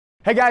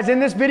Hey guys, in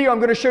this video I'm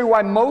going to show you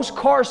why most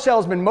car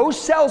salesmen,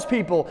 most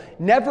salespeople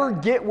never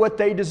get what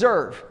they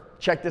deserve.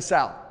 Check this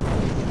out.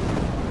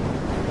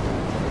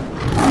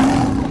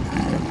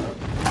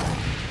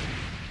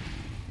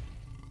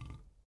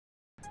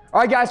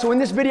 Alright guys, so in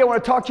this video I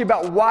want to talk to you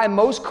about why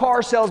most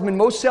car salesmen,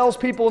 most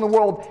salespeople in the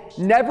world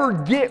never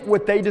get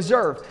what they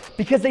deserve.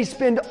 Because they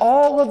spend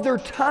all of their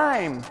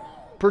time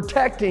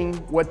protecting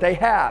what they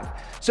have.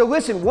 So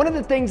listen, one of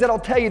the things that I'll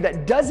tell you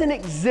that doesn't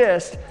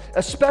exist,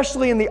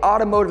 especially in the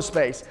automotive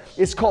space,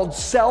 is called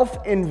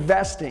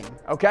self-investing,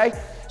 okay?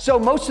 So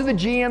most of the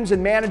GMs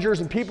and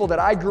managers and people that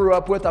I grew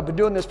up with, I've been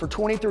doing this for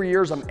 23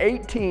 years. I'm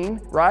 18,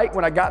 right?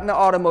 When I got in the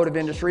automotive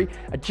industry,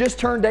 I just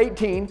turned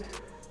 18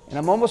 and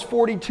I'm almost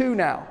 42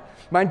 now.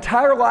 My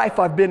entire life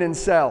I've been in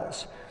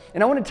sales.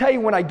 And I want to tell you,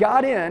 when I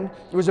got in,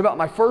 it was about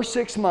my first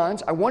 6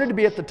 months, I wanted to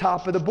be at the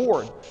top of the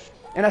board.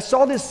 And I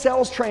saw this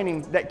sales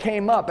training that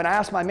came up and I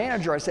asked my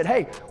manager, I said,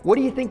 hey, what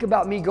do you think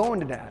about me going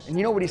to that? And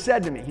you know what he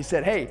said to me? He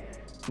said, hey,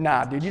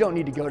 nah, dude, you don't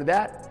need to go to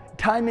that.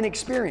 Time and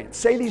experience.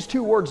 Say these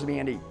two words to me,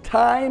 Andy.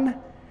 Time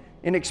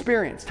and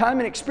experience. Time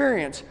and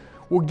experience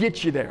will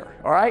get you there,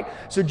 all right?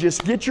 So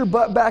just get your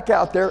butt back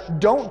out there.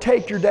 Don't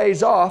take your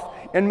days off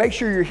and make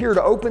sure you're here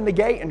to open the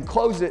gate and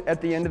close it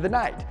at the end of the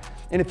night.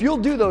 And if you'll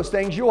do those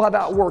things, you'll have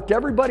outworked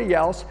everybody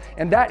else,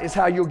 and that is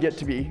how you'll get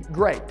to be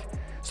great.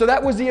 So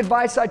that was the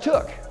advice I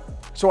took.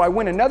 So I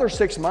went another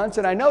 6 months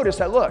and I noticed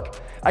that, look,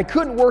 I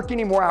couldn't work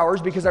any more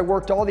hours because I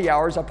worked all the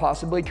hours I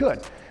possibly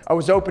could. I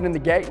was opening the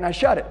gate and I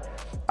shut it.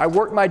 I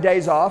worked my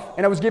days off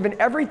and I was given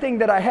everything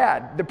that I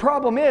had. The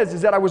problem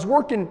is that I was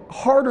working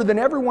harder than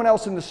everyone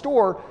else in the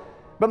store,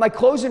 but my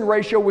closing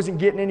ratio wasn't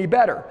getting any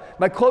better.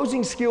 My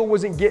closing skill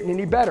wasn't getting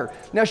any better.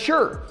 Now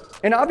sure,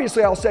 and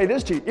obviously I'll say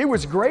this to you, it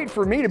was great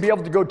for me to be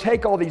able to go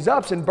take all these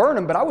ups and burn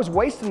them, but I was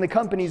wasting the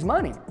company's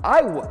money.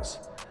 I was.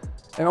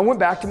 And I went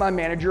back to my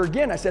manager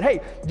again. I said,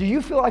 hey, do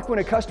you feel like when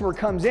a customer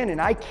comes in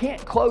and I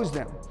can't close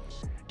them,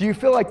 do you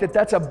feel like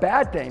that's a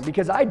bad thing?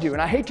 Because I do,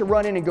 and I hate to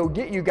run in and go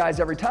get you guys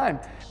every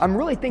time. I'm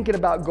really thinking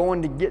about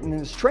going to get in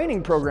this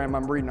training program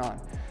I'm reading on.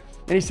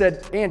 And he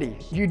said, Andy,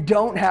 you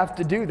don't have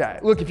to do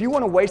that. Look, if you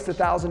want to waste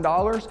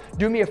 $1,000,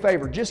 do me a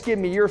favor, just give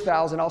me your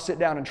 $1,000, I'll sit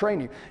down and train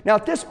you. Now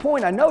at this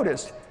point I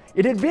noticed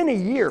it had been a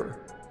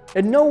year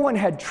and no one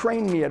had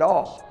trained me at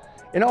all.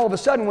 And all of a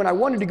sudden, when I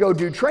wanted to go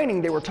do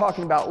training, they were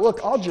talking about, look,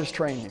 I'll just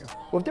train you.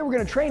 Well, if they were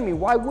going to train me,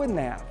 why wouldn't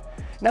they have?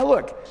 Now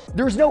look,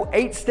 there's no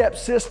 8-step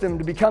system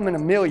to becoming a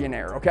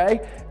millionaire,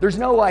 okay? There's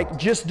no like,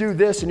 just do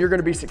this and you're going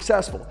to be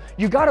successful.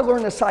 You got to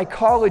learn the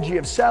psychology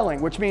of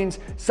selling, which means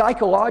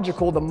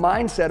psychological, the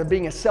mindset of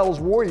being a sales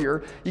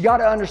warrior. You got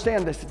to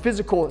understand the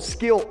physical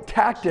skill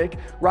tactic,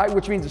 right?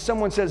 Which means if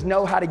someone says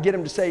no, how to get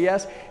them to say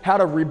yes, how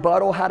to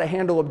rebuttal, how to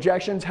handle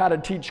objections, how to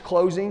teach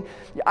closing.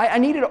 I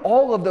needed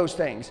all of those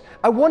things.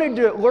 I wanted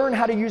to learn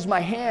how to use my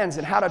hands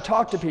and how to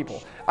talk to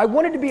people. I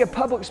wanted to be a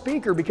public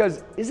speaker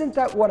because isn't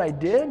that what I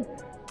did?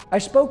 I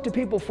spoke to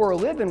people for a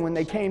living when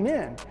they came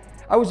in.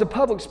 I was a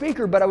public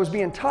speaker, but I was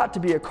being taught to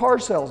be a car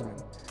salesman.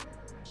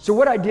 So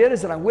what I did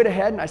is that I went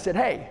ahead and I said,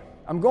 hey,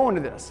 I'm going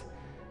to this.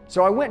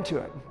 So I went to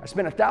it. I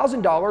spent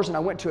 $1,000 and I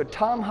went to a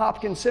Tom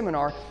Hopkins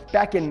seminar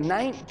back in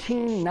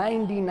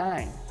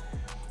 1999.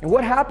 And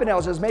what happened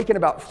was I was making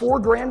about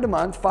 $4 grand a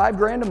month, $5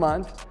 grand a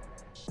month.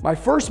 My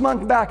first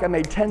month back, I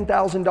made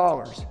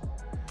 $10,000.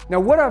 Now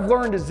what I've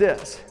learned is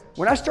this.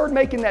 When I started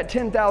making that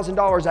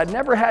 $10,000, I'd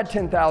never had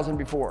 $10,000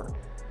 before.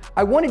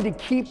 I wanted to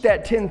keep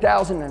that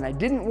 $10,000 and I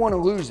didn't want to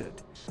lose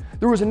it.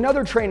 There was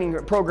another training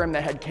program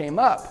that had came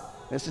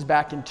up. This is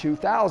back in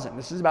 2000.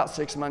 This is about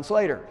 6 months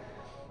later.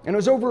 And it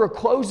was over a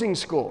closing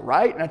school,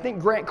 right? And I think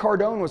Grant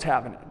Cardone was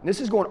having it. And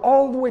this is going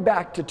all the way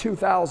back to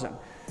 2000.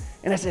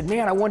 And I said,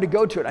 man, I wanted to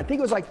go to it. I think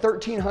it was like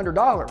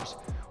 $1,300.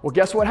 Well,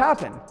 guess what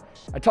happened?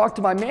 I talked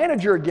to my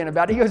manager again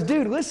about it. He goes,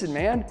 dude, listen,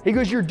 man. He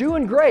goes, you're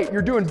doing great.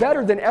 You're doing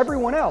better than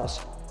everyone else.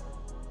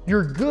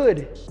 You're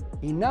good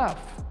enough.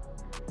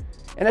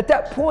 And at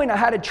that point, I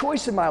had a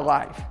choice in my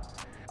life.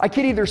 I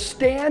could either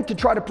stand to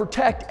try to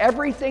protect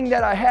everything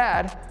that I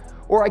had,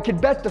 or I could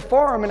bet the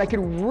farm and I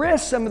could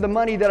risk some of the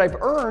money that I've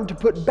earned to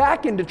put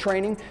back into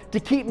training to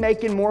keep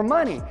making more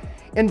money.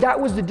 And that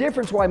was the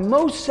difference why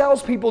most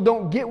salespeople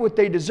don't get what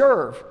they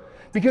deserve,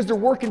 because they're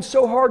working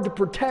so hard to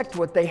protect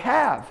what they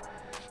have.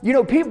 You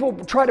know, people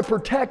try to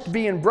protect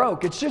being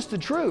broke. It's just the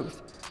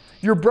truth.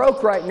 You're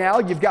broke right now,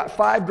 you've got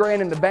 $5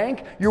 grand in the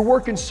bank, you're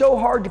working so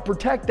hard to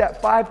protect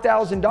that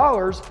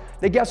 $5,000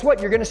 that guess what?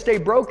 You're gonna stay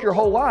broke your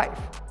whole life.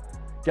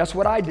 Guess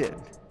what I did?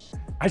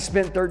 I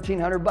spent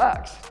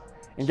 $1,300.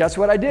 And guess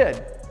what I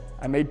did?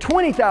 I made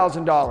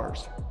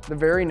 $20,000 the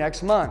very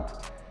next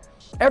month.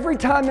 Every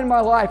time in my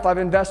life I've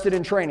invested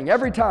in training,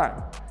 every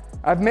time.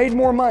 I've made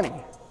more money,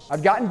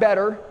 I've gotten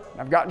better,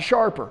 I've gotten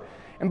sharper.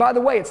 And by the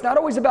way, it's not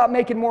always about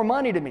making more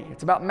money to me,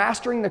 it's about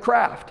mastering the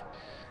craft.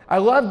 I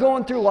love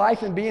going through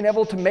life and being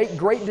able to make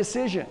great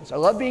decisions. I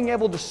love being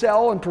able to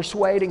sell and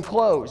persuade and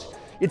close.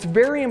 It's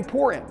very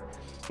important.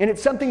 And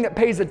it's something that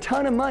pays a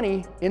ton of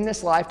money in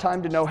this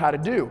lifetime to know how to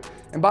do.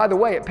 And by the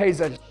way, it pays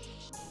a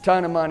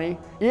ton of money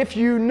if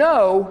you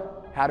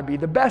know how to be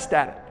the best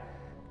at it.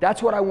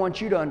 That's what I want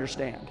you to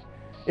understand.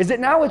 Is that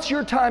now it's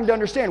your time to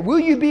understand. Will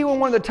you be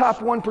one of the top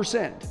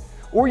 1%?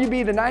 Or you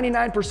be the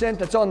 99%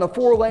 that's on the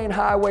 4-lane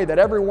highway that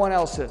everyone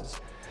else is?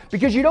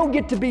 Because you don't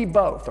get to be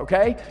both,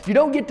 okay? You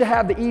don't get to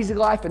have the easy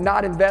life and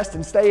not invest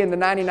and stay in the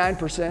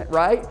 99%,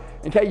 right?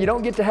 Okay, you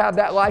don't get to have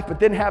that life but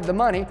then have the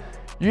money.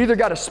 You either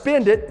got to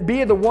spend it,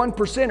 be the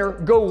 1%er,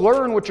 go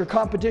learn what your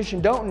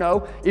competition don't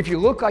know. If you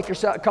look like your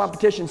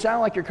competition,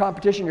 sound like your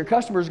competition, your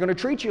customer is going to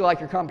treat you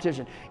like your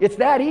competition. It's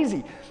that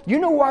easy. You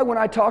know why when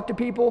I talk to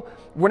people,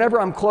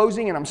 whenever I'm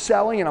closing and I'm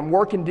selling and I'm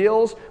working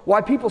deals,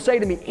 why people say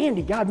to me,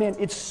 Andy, God, man,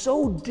 it's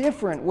so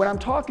different when I'm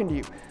talking to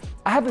you.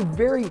 I have a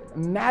very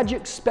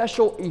magic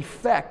special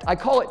effect. I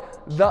call it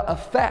the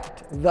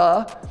effect.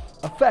 The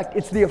effect.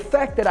 It's the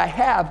effect that I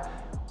have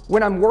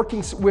when I'm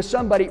working with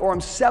somebody or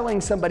I'm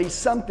selling somebody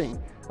something.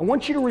 I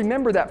want you to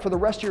remember that for the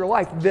rest of your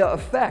life, the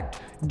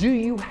effect. Do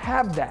you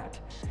have that?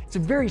 It's a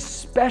very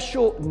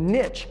special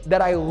niche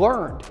that I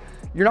learned.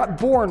 You're not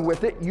born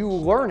with it, you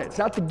learn it. It's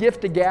not the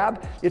gift of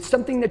gab, it's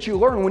something that you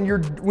learn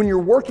when you're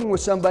working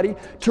with somebody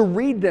to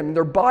read them,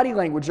 their body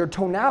language, their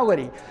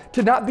tonality,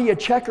 to not be a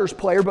checkers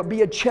player, but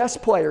be a chess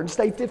player and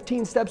stay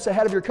 15 steps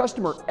ahead of your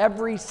customer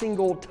every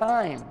single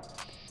time.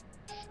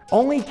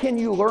 Only can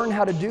you learn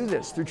how to do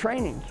this through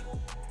training.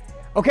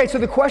 Okay, so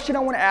the question I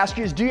want to ask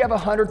you is, do you have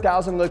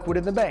 100,000 liquid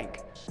in the bank?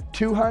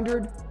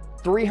 200,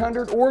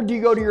 300, or do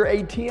you go to your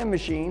ATM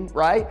machine,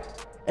 right?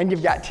 And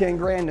you've got 10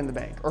 grand in the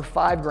bank, or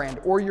 5 grand,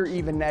 or you're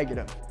even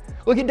negative.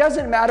 Look, it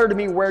doesn't matter to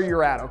me where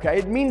you're at, okay?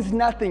 It means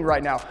nothing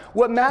right now.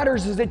 What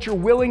matters is that you're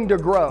willing to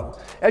grow.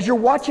 As you're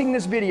watching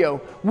this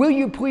video, will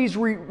you please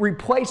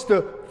replace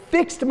the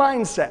fixed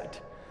mindset,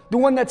 the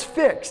one that's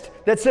fixed,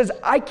 that says,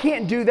 I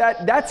can't do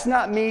that, that's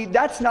not me,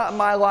 that's not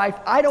my life,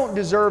 I don't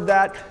deserve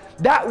that,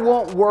 that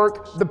won't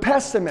work, the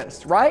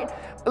pessimist, right?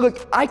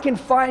 Look, I can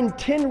find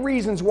 10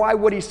 reasons why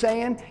what he's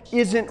saying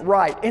isn't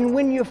right. And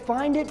when you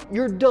find it,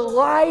 you're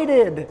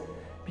delighted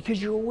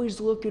because you're always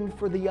looking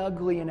for the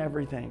ugly in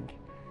everything.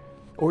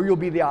 Or you'll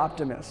be the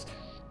optimist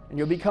and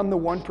you'll become the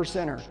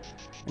 1%er.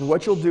 And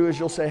what you'll do is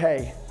you'll say,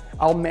 hey,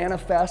 I'll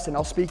manifest and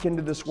I'll speak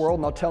into this world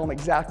and I'll tell them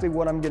exactly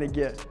what I'm going to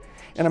get.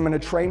 And I'm going to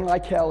train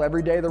like hell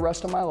every day the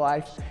rest of my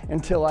life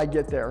until I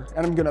get there.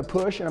 And I'm going to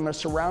push and I'm going to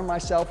surround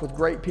myself with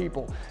great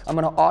people. I'm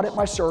going to audit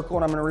my circle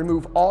and I'm going to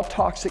remove all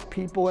toxic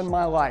people in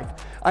my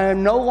life. I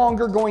am no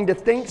longer going to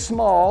think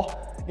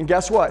small and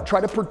guess what?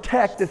 Try to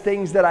protect the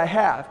things that I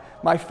have.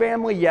 My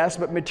family, yes,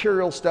 but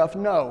material stuff,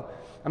 no.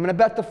 I'm going to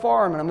bet the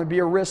farm and I'm going to be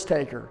a risk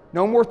taker.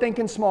 No more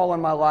thinking small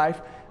in my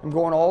life. I'm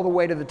going all the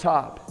way to the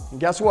top. And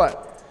guess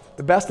what?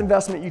 The best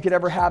investment you could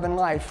ever have in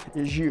life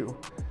is you.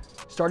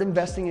 Start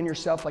investing in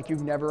yourself like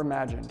you've never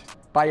imagined.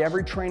 Buy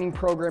every training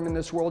program in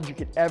this world you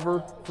could ever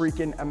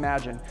freaking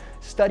imagine.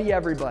 Study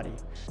everybody.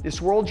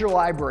 This world's your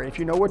library. If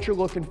you know what you're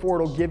looking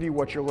for, it'll give you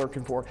what you're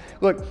looking for.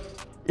 Look,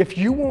 if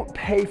you won't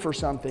pay for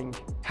something,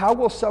 how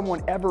will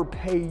someone ever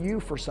pay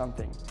you for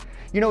something?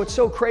 You know, it's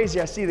so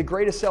crazy. I see the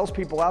greatest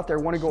salespeople out there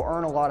want to go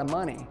earn a lot of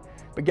money.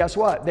 But guess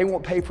what? They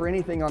won't pay for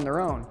anything on their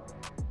own.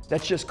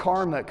 That's just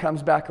karma that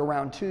comes back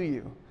around to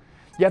you.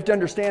 You have to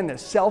understand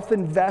this.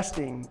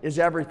 Self-investing is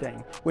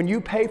everything. When you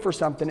pay for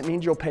something, it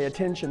means you'll pay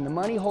attention. The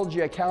money holds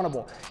you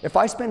accountable. If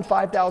I spend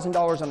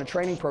 $5,000 on a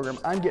training program,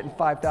 I'm getting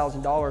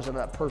 $5,000 out of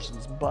that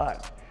person's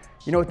butt.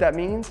 You know what that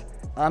means?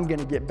 I'm going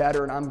to get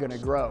better and I'm going to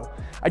grow.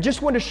 I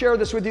just want to share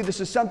this with you.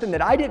 This is something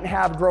that I didn't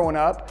have growing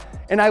up,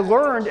 and I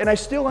learned, and I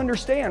still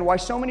understand why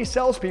so many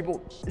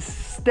salespeople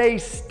stay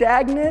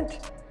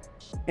stagnant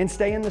and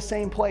stay in the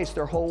same place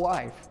their whole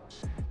life.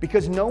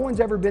 Because no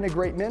one's ever been a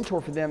great mentor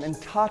for them and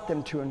taught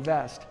them to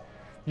invest.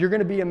 You're going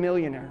to be a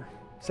millionaire.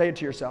 Say it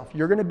to yourself.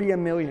 You're going to be a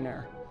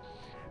millionaire.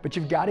 But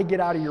you've got to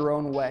get out of your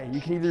own way. You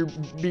can either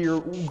be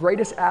your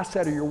greatest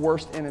asset or your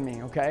worst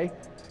enemy, okay?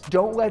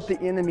 Don't let the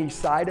enemy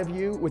side of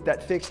you with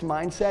that fixed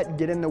mindset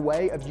get in the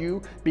way of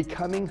you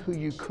becoming who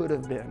you could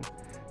have been,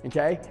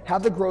 okay?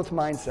 Have the growth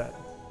mindset.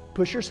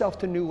 Push yourself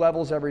to new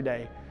levels every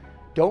day.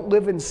 Don't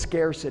live in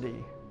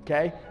scarcity,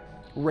 okay?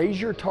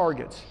 Raise your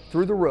targets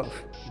through the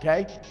roof,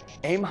 okay?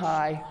 Aim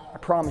high, I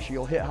promise you,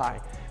 you'll hit high.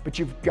 But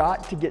you've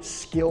got to get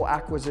skill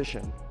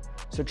acquisition.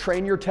 So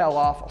train your tail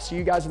off. I'll see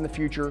you guys in the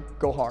future.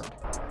 Go hard.